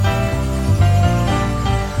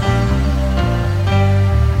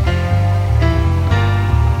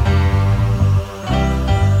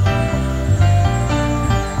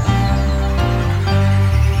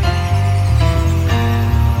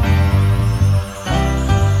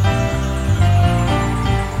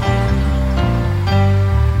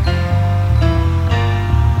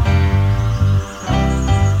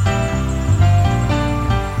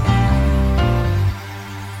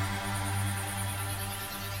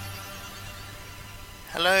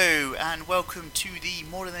Hello and welcome to the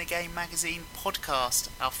More Than a Game magazine podcast,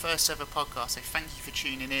 our first ever podcast, so thank you for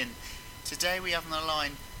tuning in. Today we have on the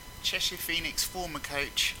line Cheshire Phoenix former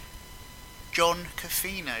coach John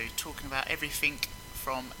Cofino, talking about everything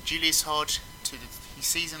from Julius Hodge to his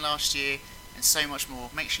season last year and so much more.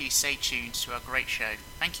 Make sure you stay tuned to our great show.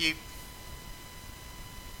 Thank you.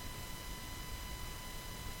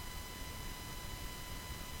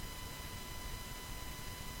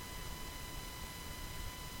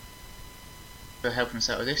 For helping us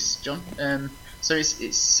out with this, John. So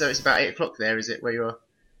it's about 8 o'clock there, is it, where you are?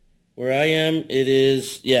 Where I am, it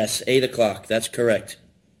is, yes, 8 o'clock. That's correct.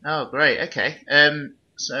 Oh, great. Okay.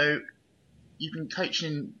 So you've been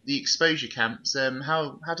coaching the exposure camps.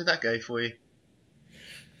 How did that go for you?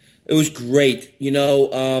 It was great.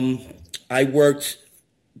 I worked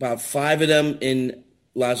about five of them in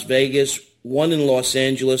Las Vegas, one in Los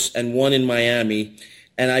Angeles, and one in Miami.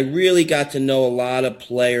 And I really got to know a lot of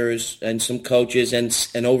players and some coaches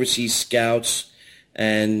and overseas scouts.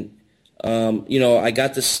 And, I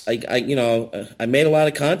got this, I made a lot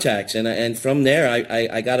of contacts. And from there,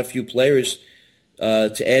 I got a few players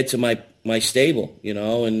to add to my stable,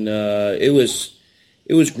 and it was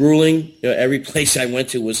grueling. Every place I went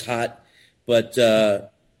to was hot, but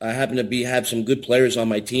I happened to have some good players on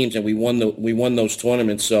my teams, and we won those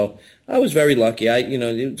tournaments. So I was very lucky.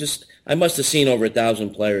 I must have seen over 1,000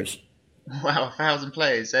 players. Wow, 1,000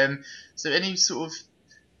 players. So any sort of,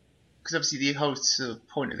 because obviously the whole sort of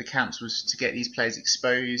point of the camps was to get these players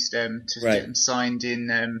exposed, to Right. get them signed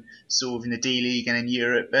in, sort of in the D League and in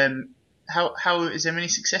Europe. How is there many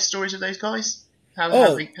success stories of those guys?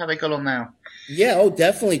 How they got on now? Yeah,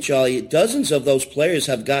 definitely, Charlie. Dozens of those players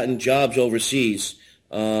have gotten jobs overseas.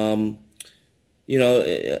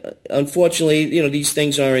 Unfortunately, these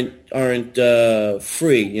things aren't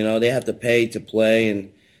free. They have to pay to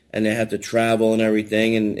play and they have to travel and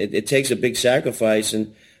everything, and it takes a big sacrifice.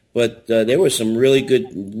 But there were some really good,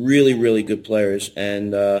 really, really good players,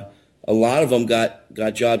 and a lot of them got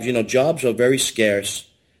jobs. Jobs are very scarce.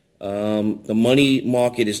 The money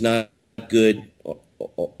market is not good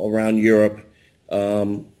around Europe.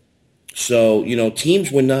 So,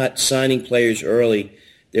 teams were not signing players early.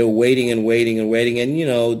 They were waiting and waiting and waiting.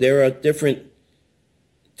 And, there are different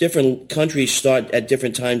countries start at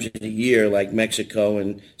different times of the year, like Mexico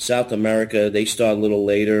and South America. They start a little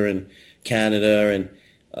later, and Canada.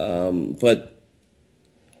 But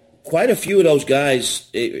quite a few of those guys,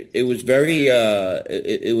 it was very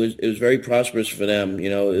it was very prosperous for them.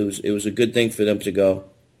 It was a good thing for them to go.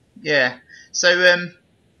 Yeah. So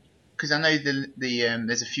because I know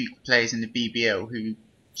there's a few players in the BBL who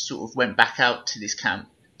sort of went back out to this camp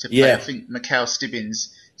to play. Yeah. I think Mikhail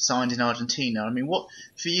Stibbins signed in Argentina. I mean, what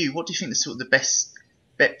do you think the sort of the best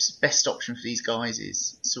option for these guys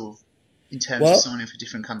is, sort of in terms of Well, signing for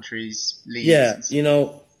different countries, leagues? yeah,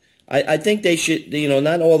 I think they should.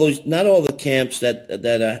 Not all the camps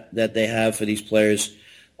that they have for these players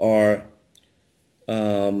are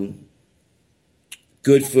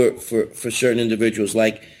good for certain individuals.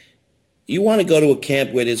 Like, you want to go to a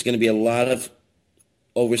camp where there's going to be a lot of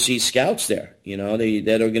overseas scouts there.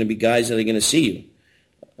 That are going to be guys that are going to see you,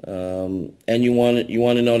 and you want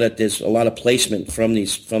to know that there's a lot of placement from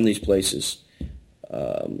these places.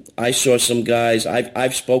 I saw some guys.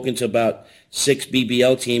 I've spoken to about 6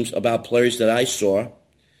 BBL teams about players that I saw.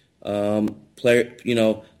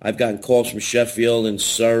 I've gotten calls from Sheffield and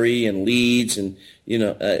Surrey and Leeds, and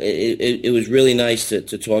it was really nice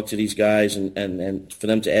to talk to these guys and for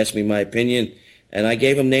them to ask me my opinion. And I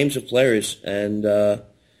gave them names of players, and I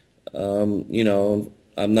don't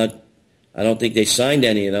think they signed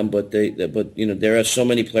any of them, but there are so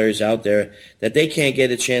many players out there that they can't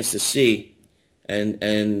get a chance to see.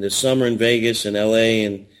 And the summer in Vegas and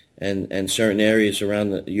LA and certain areas around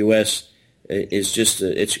the U.S. is just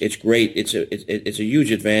it's great. It's a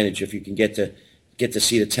huge advantage if you can get to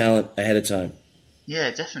see the talent ahead of time.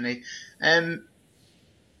 Yeah, definitely.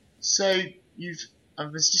 So I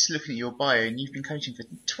was just looking at your bio, and you've been coaching for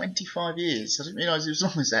 25 years. I didn't realise it was as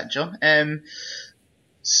long as that, John.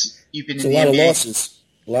 You've been It's in a the lot of NBA. losses.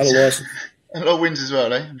 A lot of losses. A lot of wins as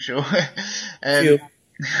well, I'm sure. Few.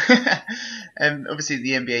 Obviously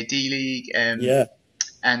the NBA D League, Yeah.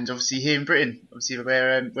 and obviously here in Britain, obviously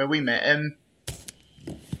where we met.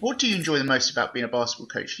 What do you enjoy the most about being a basketball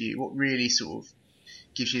coach for you? What really sort of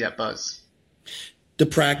gives you that buzz? The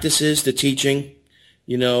practices, the teaching.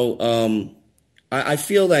 I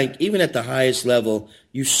feel like even at the highest level,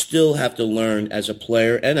 you still have to learn as a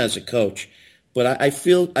player and as a coach. But I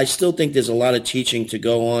still think there's a lot of teaching to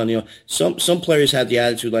go on. Some players have the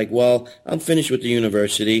attitude like, well, I'm finished with the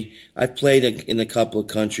university. I've played in a couple of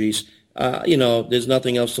countries. there's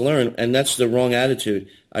nothing else to learn, and that's the wrong attitude.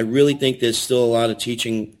 I really think there's still a lot of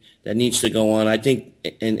teaching that needs to go on. I think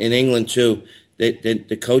in England too, that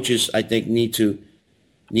the coaches, I think, need to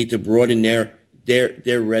broaden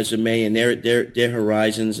their resume and their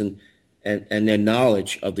horizons and their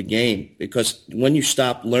knowledge of the game, because when you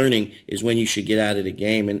stop learning is when you should get out of the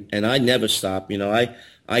game. And I never stop.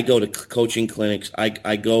 I go to coaching clinics. I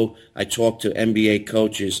talk to NBA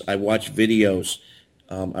coaches. I watch videos.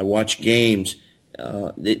 I watch games.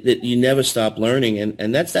 You never stop learning,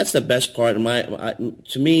 and that's the best part of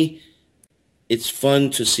to me. It's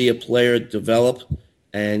fun to see a player develop,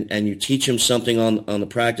 and you teach them something on the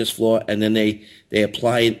practice floor, and then they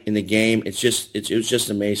apply it in the game. It was just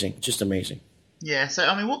amazing, just amazing. Yeah. So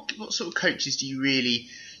I mean, what sort of coaches do you really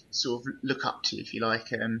sort of look up to, if you like,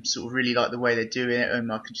 sort of really like the way they're doing it? I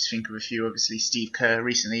can just think of a few. Obviously, Steve Kerr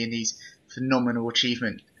recently in his phenomenal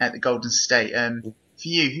achievement at the Golden State. For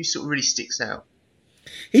you, who sort of really sticks out?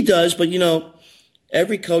 He does, but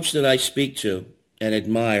every coach that I speak to and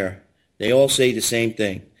admire, they all say the same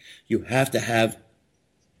thing. You have to have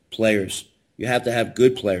players. You have to have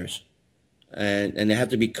good players. And they have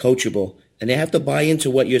to be coachable. And they have to buy into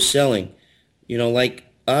what you're selling. Like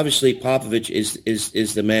obviously Popovich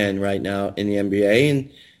is the man right now in the NBA,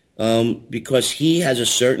 and because he has a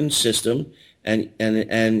certain system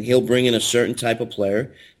and he'll bring in a certain type of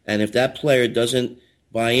player. And if that player doesn't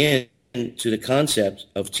buy in to the concept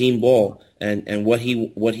of team ball and what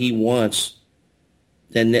he wants,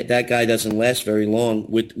 then that guy doesn't last very long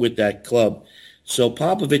with that club. So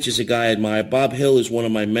Popovich is a guy I admire. Bob Hill is one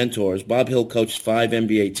of my mentors. Bob Hill coached 5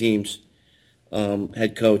 NBA teams,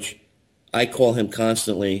 head coach. I call him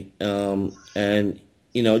constantly, and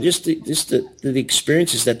just the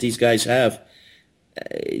experiences that these guys have.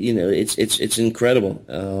 It's incredible.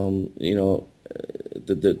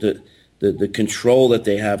 The control that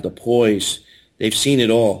they have, the poise. They've seen it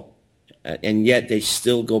all, and yet they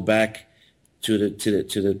still go back to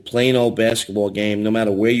the plain old basketball game. No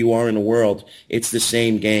matter where you are in the world, it's the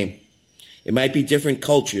same game. It might be different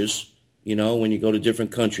cultures, when you go to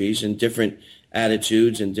different countries and different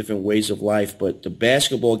attitudes and different ways of life, but the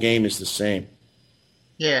basketball game is the same.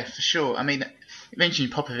 Yeah, for sure. I mean, you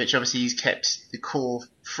mentioned Popovich. Obviously, he's kept the core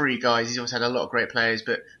 3 guys. He's also had a lot of great players,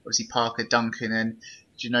 but obviously Parker, Duncan, and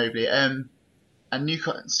Ginobili. And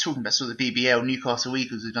Newcastle, talking about sort of the BBL, Newcastle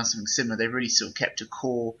Eagles have done something similar. They've really sort of kept a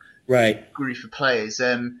core group of players.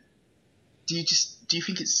 Do you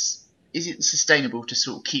think is it sustainable to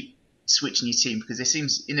sort of keep switching your team? Because there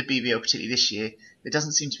seems, in the BBL particularly this year, there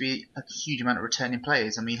doesn't seem to be a huge amount of returning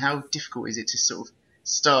players. I mean, how difficult is it to sort of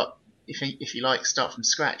start, if you like, start from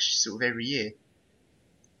scratch sort of every year?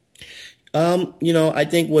 I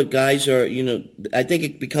think what guys are, I think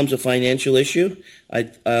it becomes a financial issue.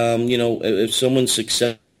 If someone's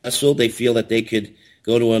successful, they feel that they could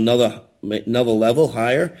go to another level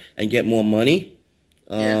higher and get more money,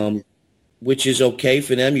 which is okay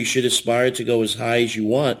for them. You should aspire to go as high as you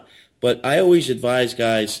want. But I always advise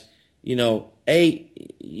guys, you don't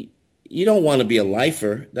want to be a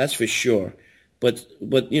lifer, that's for sure. But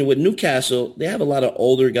with Newcastle, they have a lot of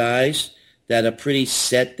older guys that are pretty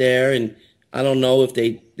set there, and I don't know if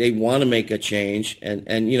they want to make a change. And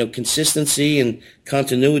consistency and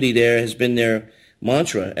continuity there has been their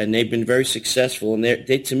mantra, and they've been very successful. And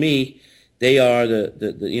they to me, they are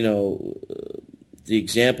the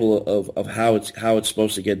example of how it's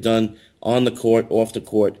supposed to get done on the court, off the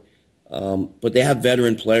court. But they have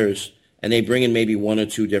veteran players, and they bring in maybe 1 or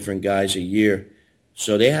 2 different guys a year.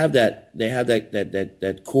 So they have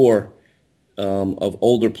that core of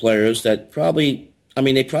older players that they probably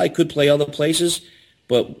could play other places,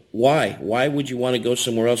 but why? Why would you want to go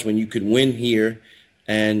somewhere else when you could win here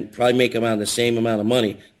and probably make around the same amount of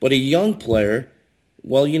money? But a young player,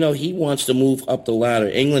 well, he wants to move up the ladder.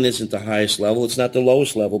 England isn't the highest level. It's not the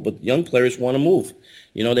lowest level, but young players want to move.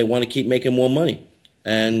 They want to keep making more money.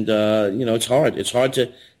 And, it's hard. It's hard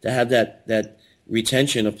to have that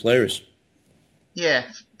retention of players. Yeah,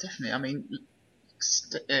 definitely. I mean,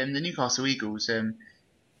 the Newcastle Eagles, from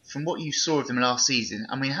what you saw of them last season,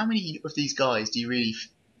 I mean, how many of these guys do you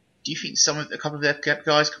think a couple of their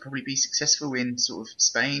guys could probably be successful in sort of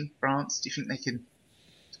Spain, France? Do you think they can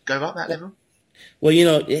go up that level? Well,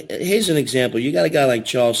 here's an example. You got a guy like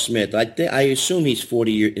Charles Smith. I assume he's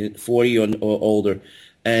 40 or older,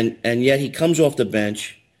 and yet he comes off the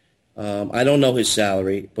bench. I don't know his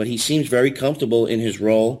salary, but he seems very comfortable in his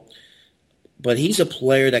role. But he's a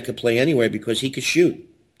player that could play anywhere because he could shoot.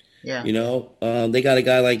 Yeah. They got a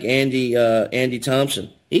guy like Andy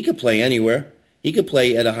Thompson. He could play anywhere. He could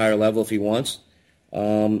play at a higher level if he wants.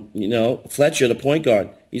 Fletcher, the point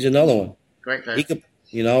guard, he's another one. Great player.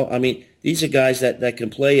 You know, I mean, these are guys that can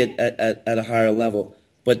play at a higher level,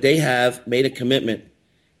 but they have made a commitment,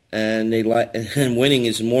 and they like and winning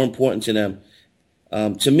is more important to them.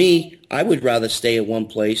 To me, I would rather stay at one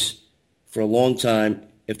place for a long time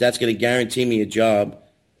if that's going to guarantee me a job,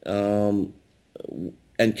 and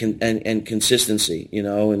consistency, you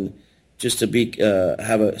know, and just to be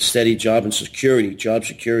have a steady job and job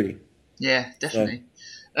security. Yeah, definitely.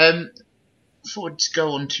 So, before to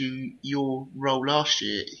go on to your role last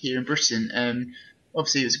year here in Britain,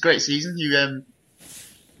 obviously it was a great season.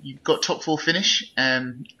 You got top four finish, got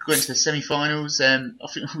into the semi-finals. I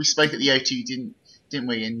think we spoke at the O2, didn't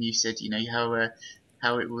we? And you said, you know,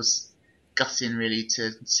 how it was gutting really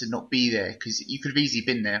to not be there, because you could have easily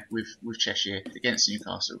been there with Cheshire against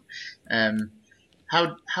Newcastle.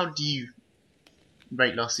 How do you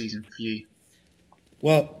rate last season for you?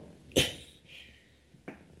 Well,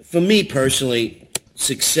 for me personally,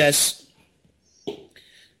 success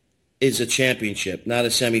is a championship, not a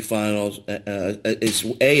semifinals. It's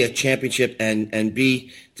a championship, and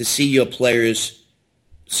B, to see your players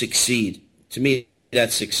succeed. To me,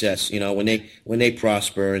 that's success. You know, when they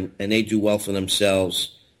prosper and they do well for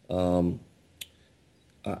themselves. I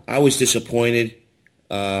was disappointed.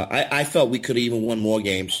 I felt we could have even won more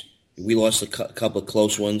games. We lost a couple of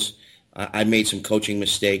close ones. I made some coaching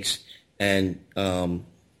mistakes, and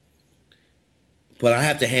but I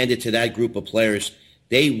have to hand it to that group of players.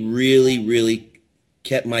 They really, really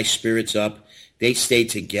kept my spirits up. They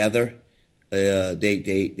stayed together. They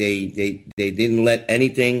didn't let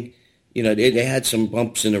anything. You know, they had some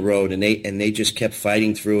bumps in the road, and they just kept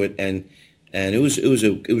fighting through it. And it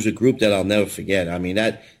was a group that I'll never forget. I mean,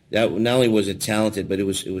 that not only was it talented, but it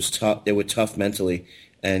was tough. They were tough mentally,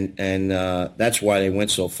 and that's why they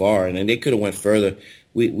went so far. And they could have went further.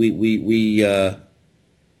 We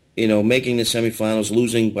you know, making the semifinals,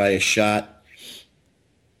 losing by a shot.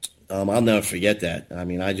 I'll never forget that. I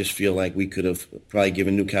mean, I just feel like we could have probably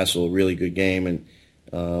given Newcastle a really good game, and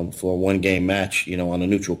for a one-game match, you know, on a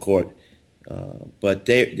neutral court. But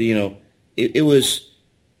you know, it was,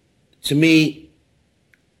 to me,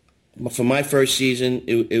 for my first season,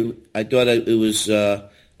 I thought it was.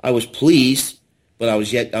 I was pleased, but I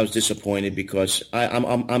was disappointed, because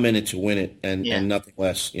I'm in it to win it, and nothing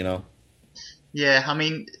less. You know. Yeah, I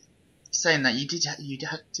mean, saying that, you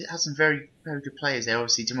had some very, very good players there.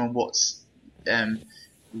 Obviously, Damon Watts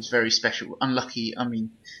was very special. Unlucky, I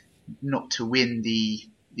mean, not to win the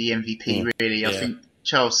MVP really. I think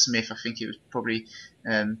Charles Smith, I think it was probably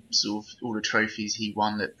sort of all the trophies he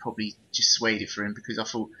won that probably just swayed it for him, because I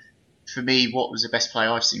thought, for me, Watt was the best player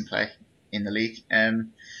I've seen play in the league,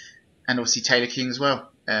 and obviously Taylor King as well,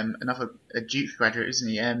 another a Duke graduate, isn't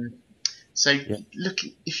he? Look,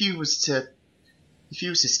 if you was to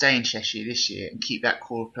stay in Cheshire this year and keep that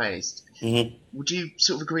core of players, would you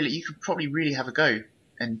sort of agree that you could probably really have a go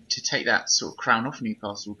and to take that sort of crown off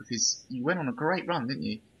Newcastle, because you went on a great run, didn't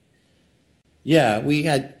you? Yeah, we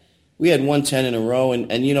had 110 in a row,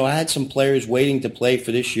 and you know, I had some players waiting to play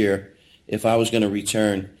for this year if I was going to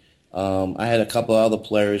return. I had a couple of other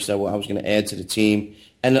players that I was going to add to the team,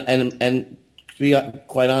 and to be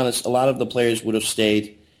quite honest, a lot of the players would have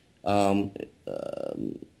stayed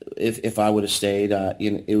if I would have stayed.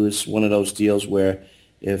 You know, it was one of those deals where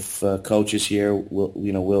if coach is here,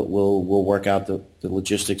 we'll work out the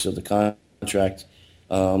logistics of the contract.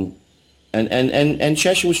 And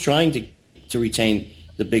Cheshire was trying to retain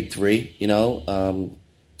the big three. You know,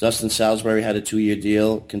 Dustin Salisbury had a 2-year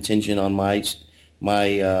deal contingent on my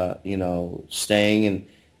staying,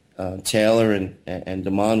 and Taylor and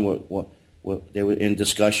Damon they were in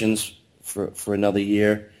discussions for another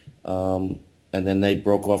year, and then they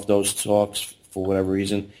broke off those talks for whatever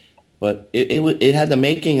reason. But it had the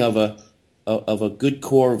making of a good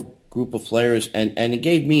core group of players, and it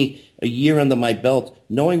gave me a year under my belt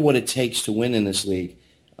knowing what it takes to win in this league.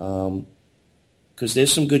 Because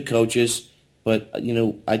there's some good coaches, but you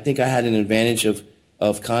know, I think I had an advantage of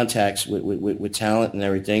contacts with talent and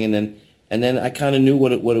everything, and then I kind of knew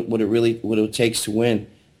what it takes to win,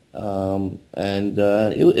 it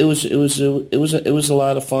was a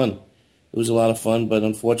lot of fun. It was a lot of fun, but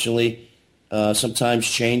unfortunately, sometimes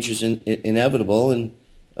change is inevitable, and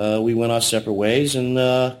we went our separate ways, and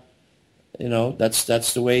you know,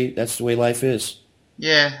 that's the way life is.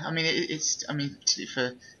 Yeah, I mean, particularly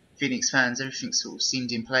for Phoenix fans, everything sort of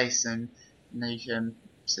seemed in place, and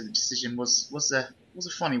so the decision was a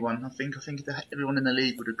funny one. I think that everyone in the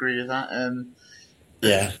league would agree with that.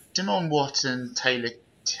 Yeah. Damon Watt and Taylor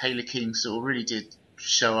King sort of really did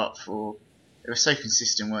show up for. They were so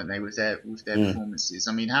consistent, weren't they, with their performances?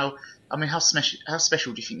 I mean, how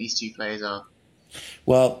special do you think these two players are?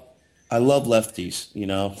 Well, I love lefties.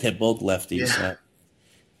 They're both lefties. Yeah.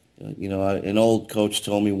 An old coach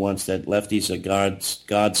told me once that lefties are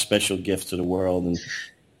God's special gift to the world, and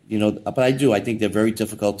but I do. I think they're very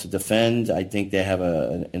difficult to defend. I think they have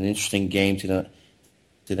an interesting game to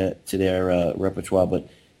their repertoire, but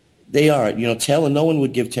they are. Taylor. No one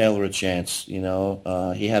would give Taylor a chance. He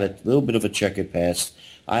had a little bit of a checkered past.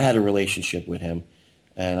 I had a relationship with him,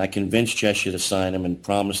 and I convinced Cheshire to sign him and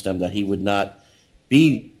promised them that he would not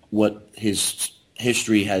be what his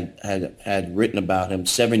history had written about him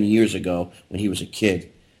 7 years ago when he was a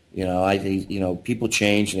kid. People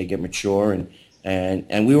change and they get mature,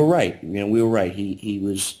 and we were right. We were right. He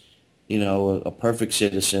was, a perfect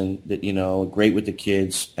citizen that, great with the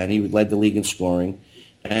kids, and he led the league in scoring.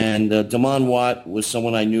 And Damon Watt was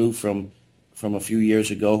someone I knew from a few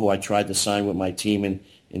years ago who I tried to sign with my team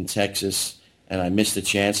in Texas, and I missed the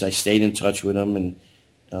chance. I stayed in touch with him and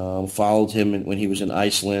followed him when he was in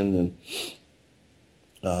Iceland,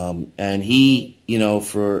 and he,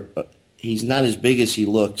 he's not as big as he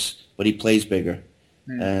looks, but he plays bigger,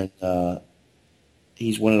 and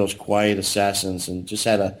he's one of those quiet assassins, and just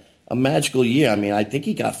had a magical year. I mean, I think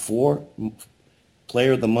he got 4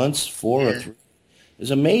 Player of the Months, 4 or 3. It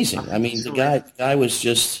was amazing. I mean, the guy was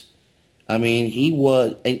just. I mean, he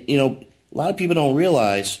was. And, a lot of people don't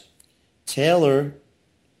realize Taylor,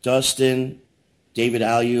 Dustin, David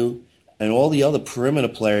Aliu, and all the other perimeter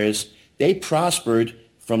players. They prospered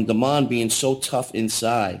from Damon being so tough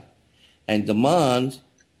inside, and Damon,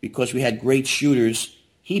 because we had great shooters,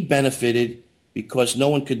 he benefited because no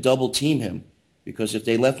one could double team him. Because if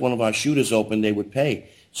they left one of our shooters open, they would pay.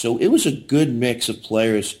 So it was a good mix of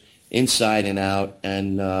players inside and out,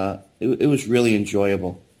 and it was really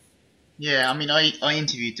enjoyable. Yeah, I mean, I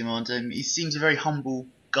interviewed him, and he seems a very humble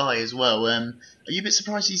guy as well. Are you a bit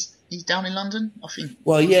surprised he's down in London? I think.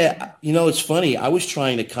 Well, yeah, it's funny. I was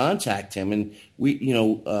trying to contact him, and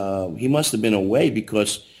he must have been away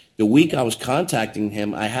because the week I was contacting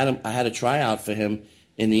him, I had a tryout for him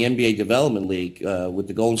in the NBA Development League with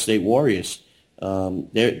the Golden State Warriors.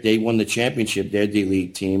 They won the championship, their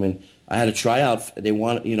D-League team, and I had a tryout. They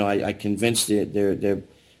want, I convinced their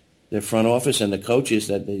front office and the coaches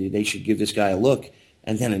that they should give this guy a look.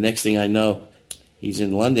 And then the next thing I know, he's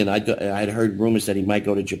in London. I'd heard rumors that he might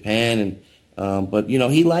go to Japan, but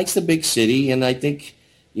he likes the big city, and I think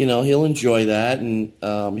he'll enjoy that, and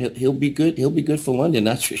he'll be good. He'll be good for London,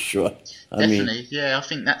 that's for sure. Definitely, yeah. I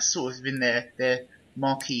think that's sort of been their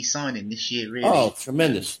marquee signing this year, really. Oh,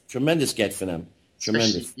 tremendous get for them.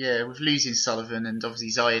 Tremendous. Especially, yeah, with losing Sullivan and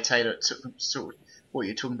obviously Zaire Taylor, sort of what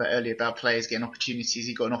you were talking about earlier about players getting opportunities.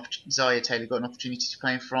 Zaire Taylor got an opportunity to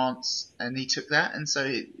play in France, and he took that, and so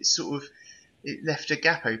it left a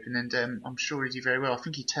gap open, and I'm sure he'll do very well. I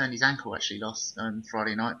think he turned his ankle actually last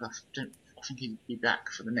Friday night, but I think he'll be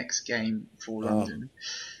back for the next game for London,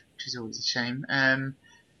 which is always a shame. I'm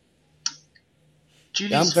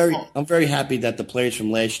very happy that the players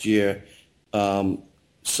from last year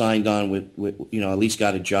signed on with at least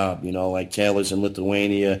got a job. Like Taylor's in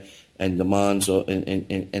Lithuania and Damon's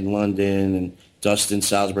in London, and Dustin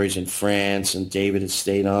Salisbury's in France, and David has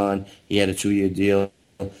stayed on. He had a 2-year deal.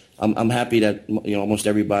 I'm happy that almost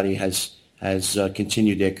everybody has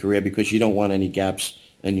continued their career, because you don't want any gaps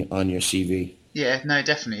on your CV. Yeah, no,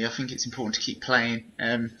 definitely. I think it's important to keep playing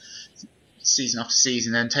season after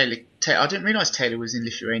season. And Taylor, I didn't realise Taylor was in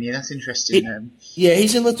Lithuania. That's interesting. Yeah,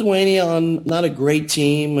 he's in Lithuania on not a great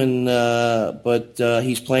team, but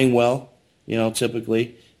he's playing well.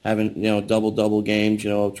 Typically having double games.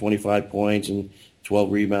 25 points and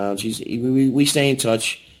 12 rebounds. We stay in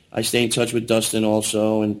touch. I stay in touch with Dustin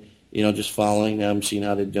also, and just following them, seeing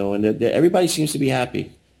how they're doing. Everybody seems to be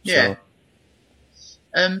happy. Yeah.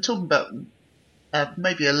 So. Talking about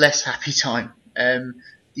maybe a less happy time.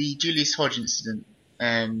 The Julius Hodge incident.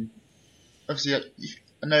 Obviously,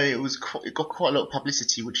 I know it got quite a lot of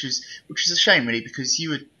publicity, which is a shame really, because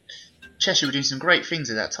Cheshire were doing some great things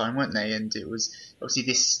at that time, weren't they? And it was obviously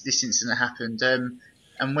this incident happened.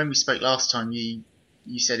 And when we spoke last time, you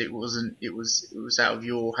said it wasn't. It was out of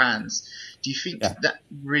your hands. Do you think that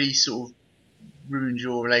really sort of ruined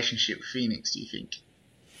your relationship with Phoenix? Do you think?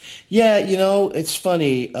 Yeah, it's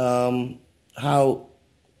funny how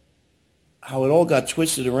it all got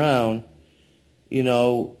twisted around.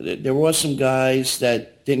 There were some guys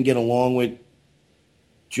that didn't get along with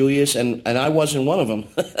Julius, and I wasn't one of them.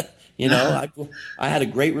 I had a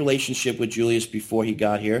great relationship with Julius before he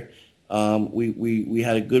got here. We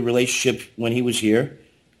had a good relationship when he was here,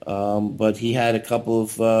 but he had a couple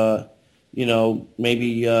of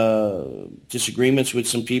maybe disagreements with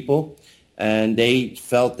some people, and they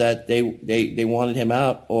felt that they wanted him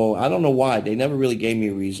out, or I don't know why. They never really gave me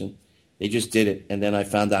a reason. They just did it, and then I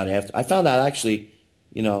found out after. I found out actually,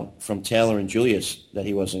 from Taylor and Julius that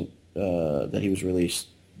he wasn't that he was released.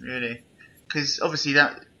 Really, because obviously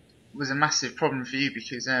that was a massive problem for you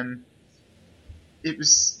because it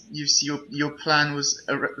was your plan was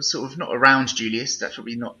sort of not around Julius. That's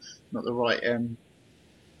probably not the right.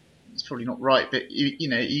 It's probably not right, but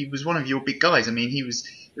he was one of your big guys. I mean,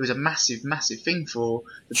 it was a massive thing for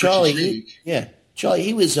the Charlie. British League. Charlie,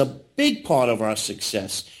 he was a big part of our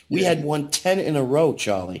success. We had won 10 in a row,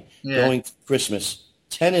 Charlie, going to Christmas.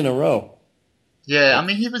 10 in a row. Yeah, I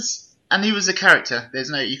mean, he was a character.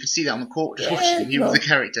 You could see that on the court. Just watching him. He was a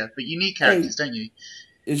character. But you need characters, don't you?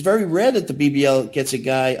 It's very rare that the BBL gets a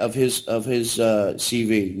guy of his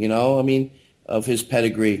CV, of his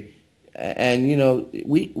pedigree. And,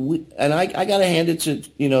 I got to hand it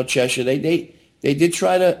to, Cheshire. They did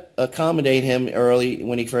try to accommodate him early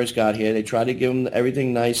when he first got here. They tried to give him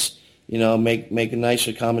everything nice, make nice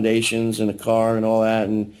accommodations and a car and all that,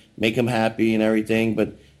 and make him happy and everything.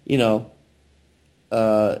 But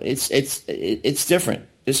it's different.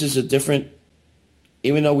 This is a different.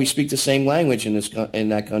 Even though we speak the same language in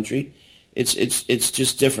that country, it's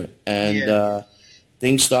just different. And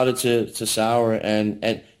things started to sour,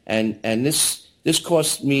 and this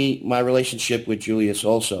cost me my relationship with Julius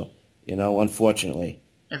also. Unfortunately.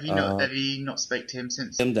 Have you not spoke to him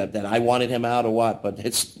since? That I wanted him out or what? But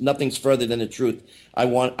nothing's further than the truth. I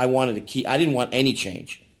wanted to keep. I didn't want any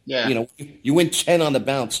change. Yeah. You win 10 on the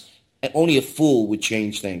bounce, and only a fool would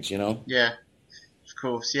change things. Yeah, of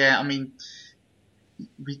course. Yeah, I mean,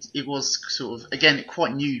 it was sort of again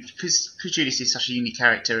quite new because Julius is such a unique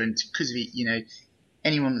character, and because of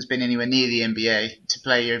anyone that's been anywhere near the NBA to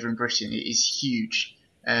play over in Britain is huge.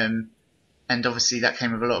 And obviously that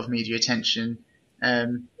came with a lot of media attention.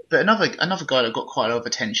 But another guy that got quite a lot of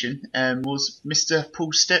attention was Mr.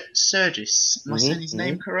 Paul Sturgis. Am I saying his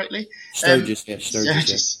name correctly? Sturgis, yes.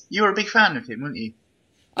 Sturgis. You were a big fan of him, weren't you?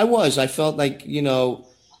 I was. I felt like,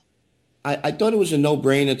 I thought it was a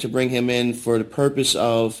no-brainer to bring him in for the purpose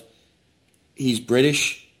of he's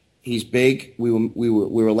British, he's big, we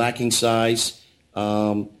were lacking size.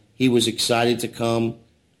 He was excited to come.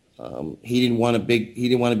 He didn't want to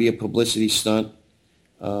be a publicity stunt,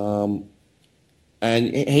 and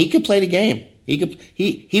he could play the game.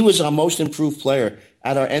 He was our most improved player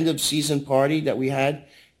at our end of season party that we had.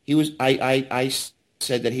 He was. I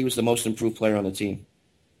said that he was the most improved player on the team.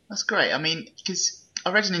 That's great. I mean, because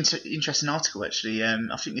I read an interesting article actually. I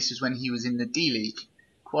think this was when he was in the D League,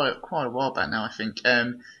 quite a while back now, I think.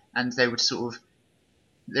 And they would sort of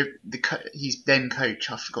his then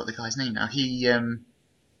coach. I forgot the guy's name now.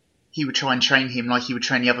 He would try and train him like he would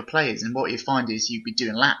train the other players, and what you'd find is you'd be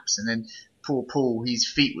doing laps, and then poor Paul, his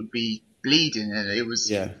feet would be bleeding, and it was,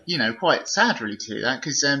 quite sad really to hear that,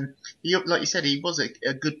 because, like you said, he was a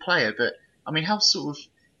good player, but, I mean, how sort of,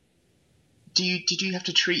 did you have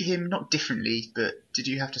to treat him, not differently, but did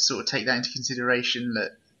you have to sort of take that into consideration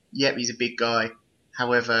that, yep, he's a big guy,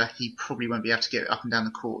 however, he probably won't be able to get up and down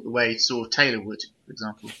the court the way sort of Taylor would, for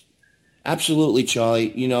example? Absolutely,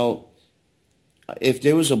 Charlie. If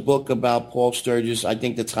there was a book about Paul Sturgis, I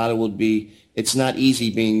think the title would be "It's Not Easy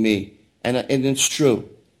Being Me," and it's true.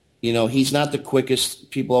 He's not the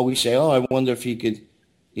quickest. People always say, "Oh, I wonder if he could."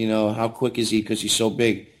 How quick is he because he's so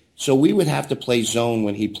big? So we would have to play zone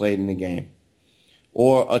when he played in the game,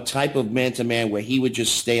 or a type of man-to-man where he would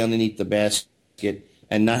just stay underneath the basket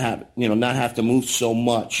and not have to move so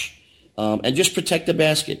much, and just protect the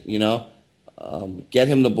basket. Get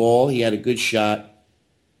him the ball. He had a good shot,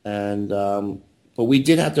 and. But we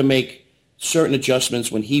did have to make certain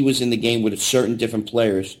adjustments when he was in the game with certain different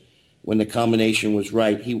players. When the combination was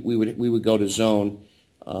right, we would go to zone,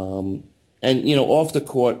 and off the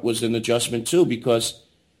court was an adjustment too, because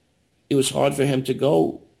it was hard for him to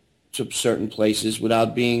go to certain places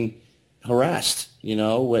without being harassed.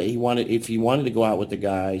 If he wanted to go out with the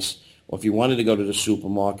guys, or if he wanted to go to the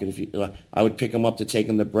supermarket, I would pick him up to take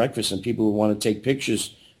him to breakfast, and people would want to take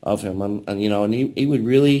pictures of him, and he would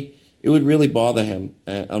really. It would really bother him.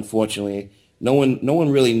 Unfortunately, no one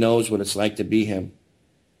really knows what it's like to be him.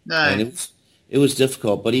 No, and it was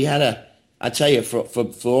difficult. But he had I tell you, for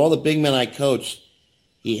all the big men I coached,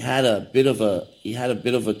 he had a bit of a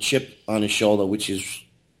chip on his shoulder, which is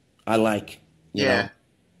I like. You know?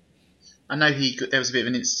 I know there was a bit of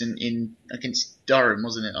an incident against Durham,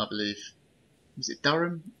 wasn't it? I believe. Was it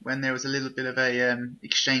Durham when there was a little bit of a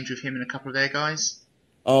exchange with him and a couple of their guys?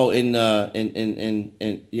 Oh, Durham,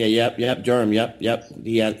 yep.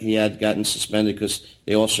 He had gotten suspended because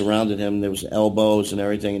they all surrounded him. There was elbows and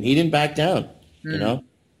everything, and he didn't back down. Yeah,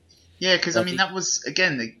 because I mean that was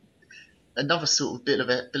again another sort of bit of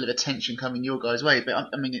a tension coming your guys' way. But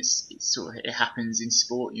I mean, it's sort of, it happens in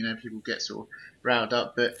sport. People get sort of riled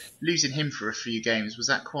up. But losing him for a few games, was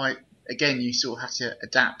that quite? Again, you sort of had to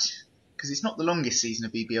adapt because it's not the longest season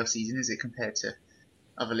of BBL season, is it, compared to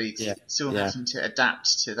other leagues? Yeah. Still Yeah. having to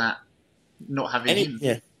adapt to that, not having him.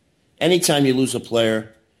 Yeah. Anytime you lose a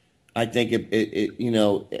player, I think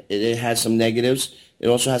it has some negatives. It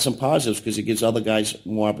also has some positives because it gives other guys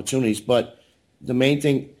more opportunities. But the main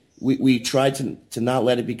thing, we tried to not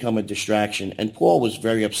let it become a distraction. And Paul was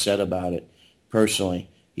very upset about it, personally.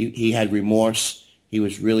 He had remorse. He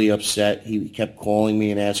was really upset. He kept calling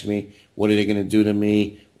me and asking me, what are they going to do to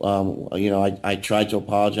me? I tried to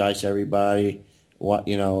apologize to everybody,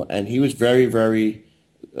 and he was very, very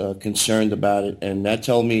concerned about it. And that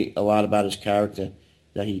told me a lot about his character,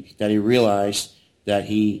 that he realized that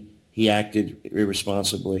he acted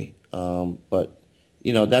irresponsibly. But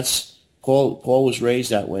that's Paul was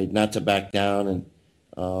raised that way, not to back down. And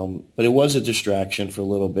but it was a distraction for a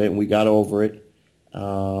little bit, and we got over it.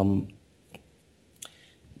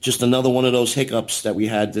 Just another one of those hiccups that we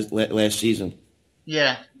had last season.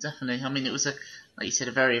 Yeah, definitely. I mean, it was like you said,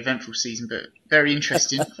 a very eventful season, but very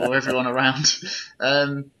interesting for everyone around.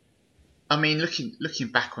 I mean, looking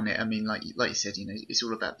back on it, I mean, like you said, it's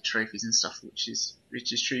all about the trophies and stuff, which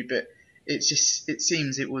is true. But it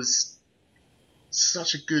seems it was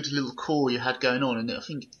such a good little core you had going on, and I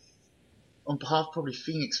think on behalf of probably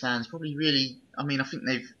Phoenix fans, probably really, I mean, I think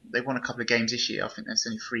they've won a couple of games this year. I think there's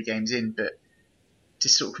only 3 games in, but to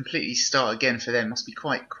sort of completely start again for them must be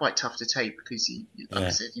quite tough to take because, I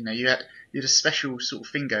said, you had a special sort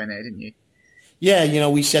of thing going there, didn't you? Yeah,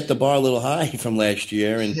 we set the bar a little high from last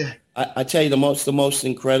year, and yeah. I tell you, the most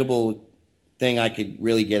incredible thing I could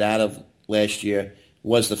really get out of last year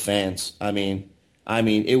was the fans. I mean,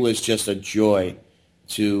 it was just a joy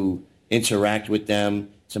to interact with them,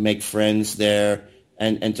 to make friends there,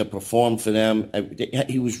 and to perform for them.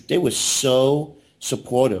 They were so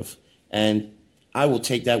supportive, and I will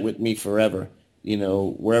take that with me forever.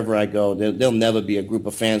 Wherever I go, there'll never be a group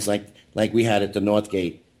of fans like we had at the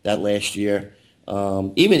Northgate that last year.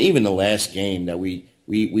 Even the last game that we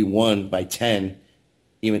won by 10,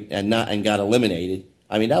 and got eliminated.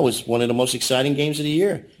 I mean, that was one of the most exciting games of the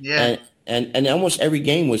year. Yeah. And almost every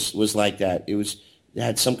game was like that. It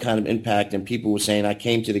had some kind of impact, and people were saying, I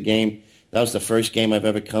came to the game. That was the first game I've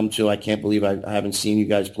ever come to. I can't believe I haven't seen you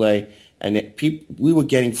guys play. And we were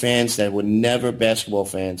getting fans that were never basketball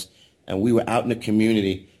fans, and we were out in the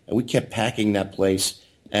community, and we kept packing that place.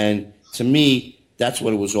 And to me, that's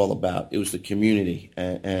what it was all about. It was the community,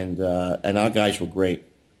 and our guys were great.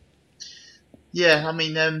 Yeah, I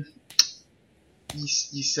mean,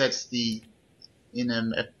 you said in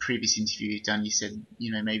a previous interview you've done, you said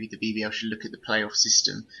maybe the BBL should look at the playoff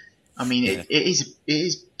system. I mean, Yeah. it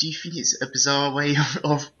is. Do you think it's a bizarre way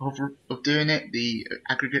of doing it? The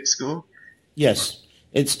aggregate score. Yes,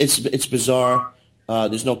 it's bizarre.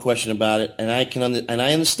 There's no question about it, and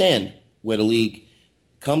I understand where the league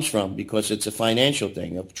comes from because it's a financial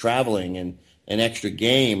thing of traveling and an extra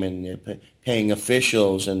game and paying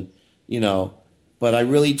officials But I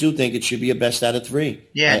really do think it should be a best out of 3.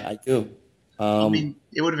 Yeah, I do. I mean,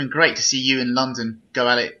 it would have been great to see you in London go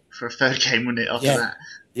at it for a third game, wouldn't it? After that.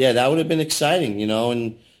 Yeah, that would have been exciting,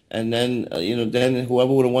 and then then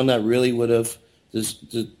whoever would have won that really would have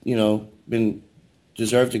been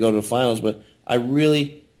deserved to go to the finals. But I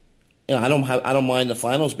really, I don't mind the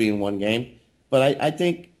finals being one game, but I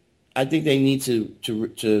think they need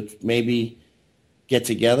to maybe get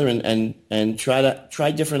together and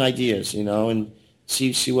try different ideas, and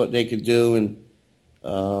see what they could do. And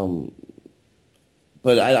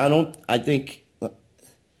but I think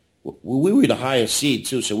we were the highest seed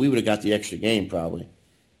too, so we would have got the extra game probably.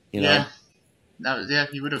 Yeah,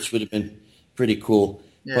 you would have. Which would have been pretty cool.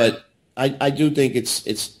 Yeah. But I do think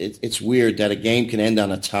it's weird that a game can end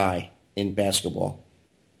on a tie in basketball.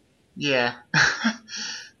 Yeah.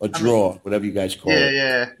 A draw, whatever you guys call it.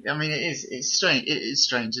 Yeah. I mean, it's strange. It is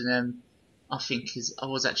strange, and I think I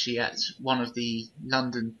was actually at one of the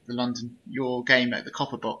London your game at the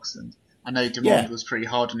Copper Box, and I know Demond was pretty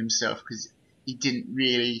hard on himself because he didn't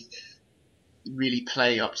really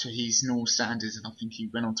play up to his normal standards, and I think he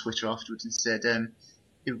went on Twitter afterwards and said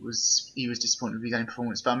he was disappointed with his own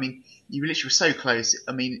performance. But I mean, you literally were so close.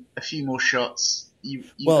 I mean, a few more shots.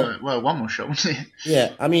 One more shot, wasn't it?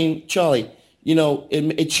 Yeah, I mean, Charlie,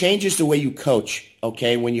 it changes the way you coach.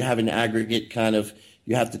 Okay, when you have an aggregate kind of,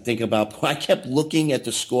 you have to think about. I kept looking at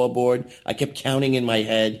the scoreboard. I kept counting in my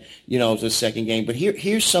head. The second game. But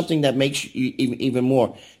here's something that makes you even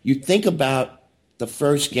more. You think about the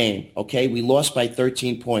first game. Okay, we lost by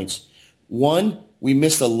 13 points. One, we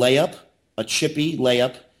missed a layup a chippy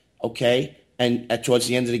layup, okay, and towards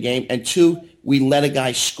the end of the game, and two, we let a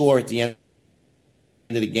guy score at the end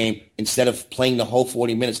of the game instead of playing the whole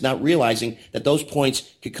 40 minutes, not realizing that those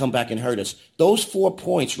points could come back and hurt us. Those 4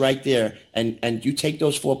 points right there, and you take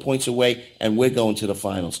those 4 points away, and we're going to the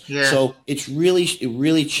finals. Yeah. So it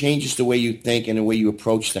really changes the way you think and the way you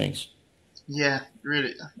approach things. Yeah,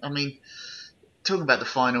 really. I mean, talking about the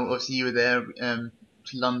final, obviously you were there,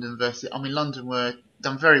 London versus. I mean, London were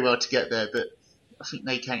done very well to get there, but I think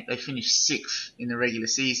they finished 6th in the regular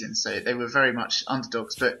season, so they were very much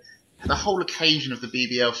underdogs. But the whole occasion of the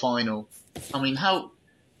BBL final, I mean,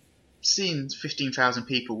 seeing 15,000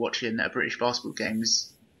 people watching a British basketball game,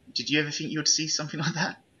 did you ever think you would see something like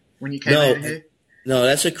that when you came over here? No,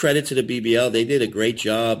 that's a credit to the BBL. They did a great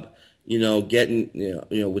job, getting,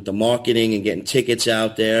 with the marketing and getting tickets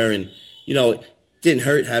out there. And, it didn't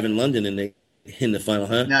hurt having London in the final,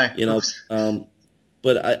 huh? No,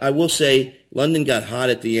 but I will say London got hot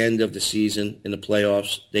at the end of the season in the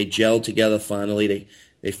playoffs. They gelled together finally.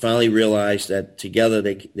 They finally realized that together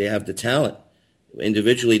they have the talent.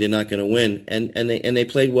 Individually, they're not going to win, and they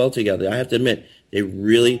played well together. I have to admit, they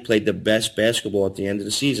really played the best basketball at the end of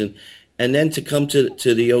the season. And then to come to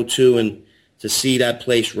the O2 and to see that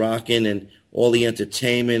place rocking and all the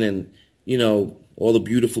entertainment and all the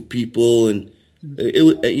beautiful people, and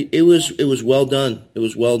it was well done. It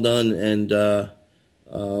was well done, and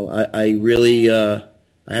I really I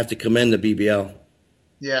have to commend the BBL.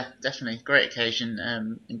 Yeah, definitely. Great occasion,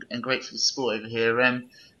 and great for the sport over here.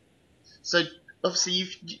 So obviously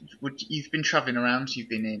you've been travelling around. You've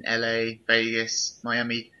been in LA, Vegas,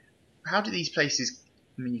 Miami. How do these places?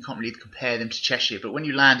 I mean, you can't really compare them to Cheshire, but when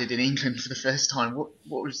you landed in England for the first time, what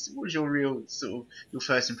was your real sort of your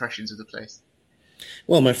first impressions of the place?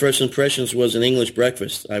 Well, my first impressions was an English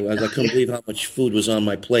breakfast. I couldn't believe how much food was on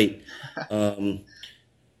my plate.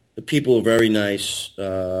 The people were very nice.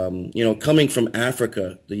 Coming from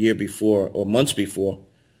Africa the year before, or months before,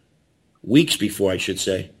 weeks before, I should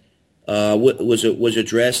say, was a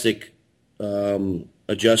drastic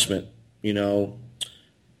adjustment.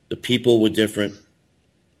 The people were different.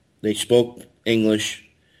 They spoke English.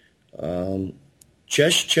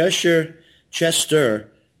 Chester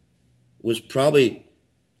was probably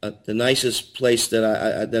the nicest place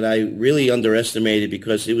that I really underestimated,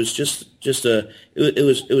 because it was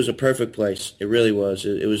it was a perfect place. It really was.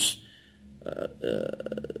 It was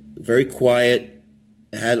very quiet.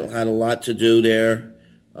 Had a lot to do there.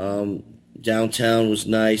 Downtown was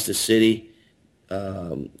nice. The city,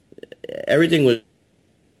 everything was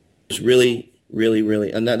really, really,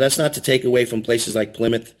 really. And that's not to take away from places like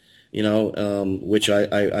Plymouth, which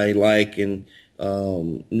I like, and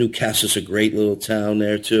Newcastle's a great little town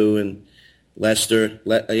there too, and Leicester.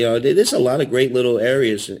 There's a lot of great little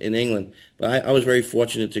areas in England. But I was very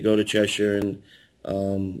fortunate to go to Cheshire, and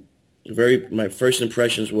my first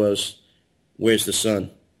impressions was, where's the sun?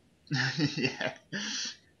 Yeah.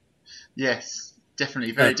 Yes,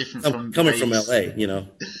 definitely very different from coming from LA,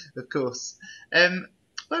 Of course.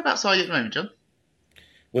 Whereabouts are you at the moment, John?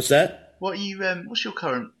 What's that? What's your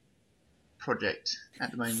current project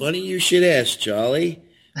at the moment? Funny you should ask, Charlie.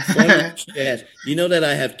 Funny you should ask. You know that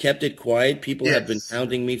I have kept it quiet. People have been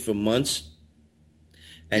hounding me for months,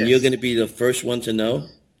 and you're going to be the first one to know.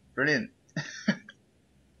 Brilliant.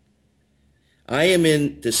 I am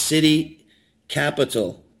in the city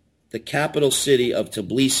capital, the capital city of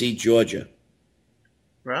Tbilisi, Georgia.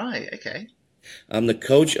 Right, okay. I'm the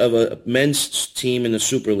coach of a men's team in the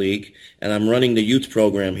Super League, and I'm running the youth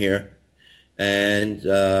program here. And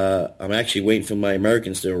I'm actually waiting for my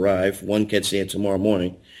Americans to arrive. One gets here tomorrow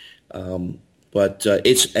morning. But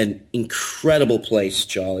it's an incredible place,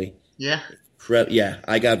 Charlie. Yeah. Yeah,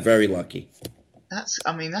 I got very lucky. That's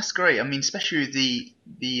great. I mean, especially with the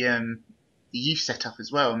youth setup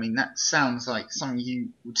as well. I mean, that sounds like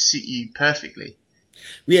something would suit you perfectly.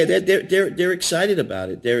 Yeah, they're excited about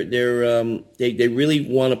it. They really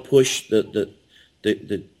want to push the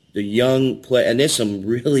young play, and there's some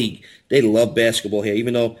really, they love basketball here,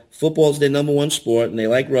 even though football's their number one sport and they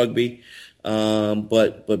like rugby.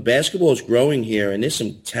 But basketball is growing here, and there's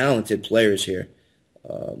some talented players here,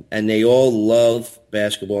 and they all love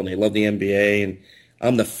basketball and they love the NBA. And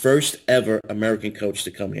I'm the first ever American coach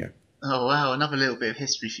to come here. Oh wow, another little bit of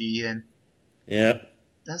history for you then. Yeah,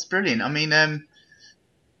 that's brilliant. I mean,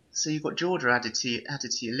 so you've got Georgia added to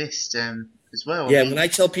your list as well. Yeah, when I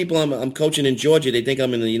tell people I'm coaching in Georgia, they think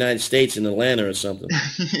I'm in the United States, in Atlanta or something.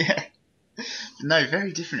 Yeah. No,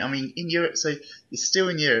 very different. I mean, in Europe, so you're still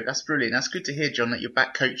in Europe. That's brilliant. That's good to hear, John, that you're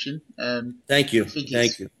back coaching. Thank you. I think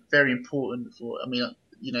it's very important for. I mean,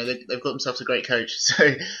 they've got themselves a great coach,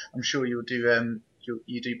 so I'm sure you'll do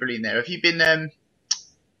you do brilliant there. Have you been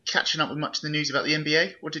catching up with much of the news about the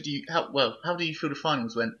NBA? How do you feel the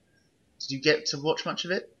finals went? Did you get to watch much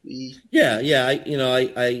of it? Yeah.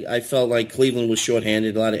 I felt like Cleveland was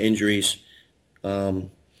shorthanded, a lot of injuries.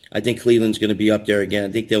 I think Cleveland's going to be up there again.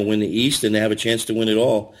 I think they'll win the East, and they have a chance to win it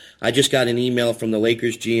all. I just got an email from the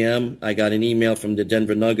Lakers GM. I got an email from the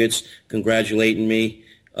Denver Nuggets congratulating me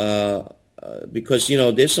because,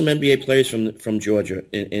 there's some NBA players from Georgia.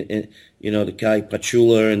 And the guy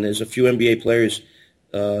Pachula, and there's a few NBA players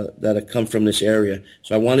that have come from this area.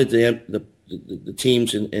 So I wanted the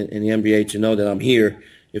teams in the NBA to know that I'm here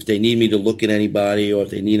if they need me to look at anybody or if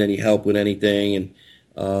they need any help with anything.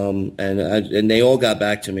 And they all got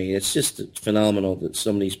back to me. It's just phenomenal that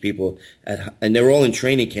some of these people and they're all in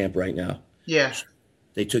training camp right now. Yeah,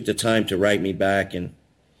 they took the time to write me back, and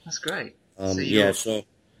that's great. So you're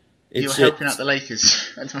helping out the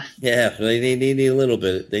Lakers. Yeah, they need a little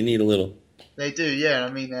bit. They need a little. They do, yeah.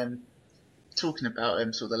 I mean, talking about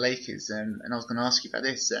sort of the Lakers, and I was going to ask you about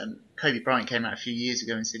this. Kobe Bryant came out a few years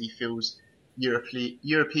ago and said he feels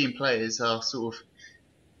European players are sort of.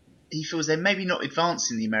 He feels they're maybe not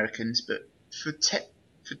advancing the Americans, but for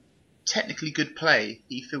technically good play,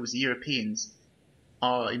 he feels the Europeans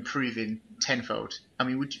are improving tenfold. I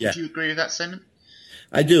mean, would you agree with that statement?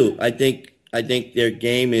 I do. I think their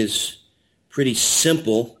game is pretty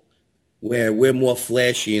simple, where we're more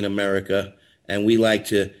flashy in America, and we like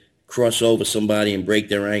to cross over somebody and break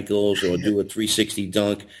their ankles or do a 360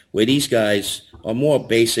 dunk, where these guys are more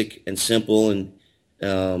basic and simple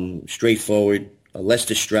and straightforward. Less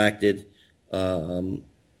distracted,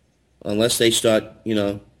 unless they start,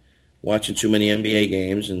 watching too many NBA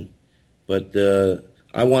games. But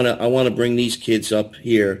I want to bring these kids up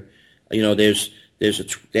here. They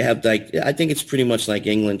have like, I think it's pretty much like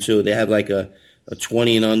England too. They have like a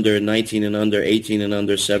 20 and under, 19 and under, 18 and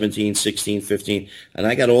under, 17, 16, 15, and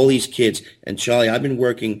I got all these kids. And Charlie, I've been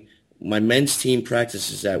working. My men's team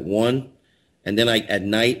practices at 1, and then at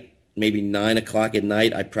night. Maybe 9 o'clock at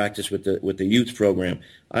night, I practice with the youth program.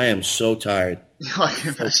 I am so tired. I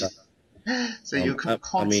can imagine. So you're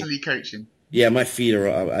constantly coaching. Yeah, my feet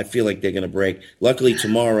are. I feel like they're going to break. Luckily,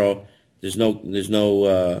 tomorrow there's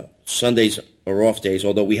no Sundays or off days.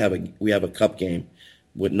 Although we have a cup game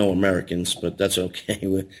with no Americans, but that's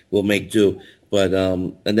okay. We'll make do. But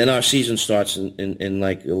and then our season starts in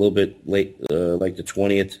like a little bit late, like the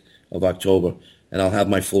 20th of October, and I'll have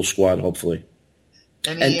my full squad hopefully.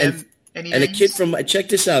 And a kid from, check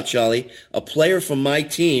this out, Charlie, a player from my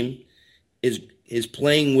team is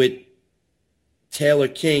playing with Taylor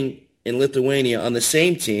King in Lithuania on the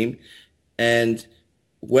same team, and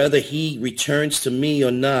whether he returns to me or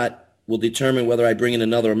not will determine whether I bring in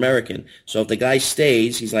another American. So if the guy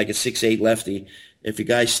stays, he's like a 6'8" lefty. If the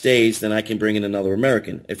guy stays, then I can bring in another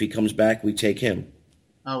American. If he comes back, we take him.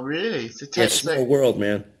 Oh, really? Small world,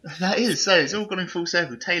 man. That is. So it's all gone in full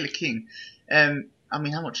circle. Taylor King. I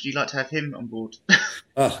mean, how much would you like to have him on board?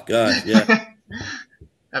 Oh, God, yeah.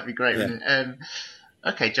 That'd be great, wouldn't it?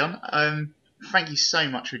 Okay, John, thank you so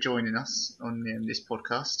much for joining us on this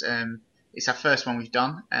podcast. It's our first one we've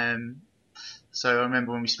done. So I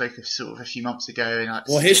remember when we spoke sort of a few months ago. And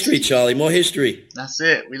more history, Charlie, more history. That's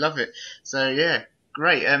it. We love it. So, yeah,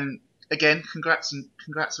 great. Again, congrats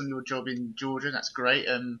on your job in Georgia. That's great.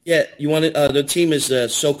 Yeah, you want it? The team is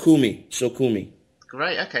Sokumi.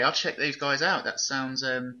 Great. Okay, I'll check those guys out. That sounds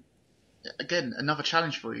again another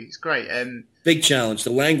challenge for you. It's great. Big challenge.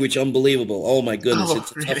 The language, unbelievable. Oh my goodness,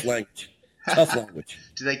 it's a tough language. Tough language.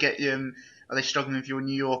 Do they get you? Are they struggling with your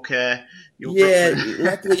New York? Yeah,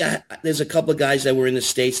 luckily there's a couple of guys that were in the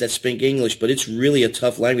States that speak English, but it's really a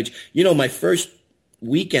tough language. My first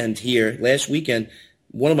weekend here, last weekend,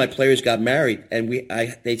 one of my players got married, and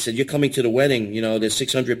they said, "You're coming to the wedding." There's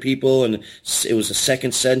 600 people, and it was a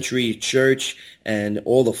second century church, and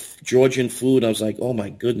all the Georgian food. I was like, "Oh my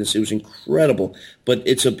goodness!" It was incredible, but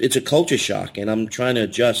it's a culture shock, and I'm trying to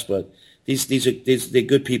adjust. But they're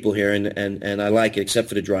good people here, and I like it, except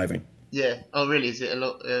for the driving. Yeah. Oh, really? Is it a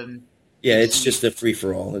lot? Yeah, it's just a free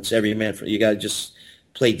for all. It's every man for you. Got to just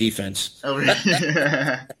play defense. Oh, really?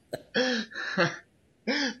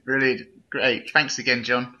 Brilliant. Great. Thanks again,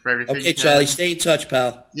 John, for everything. Okay, Charlie. Stay in touch,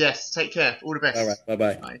 pal. Yes. Take care. All the best. All right.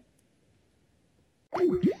 Bye-bye.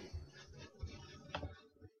 Bye.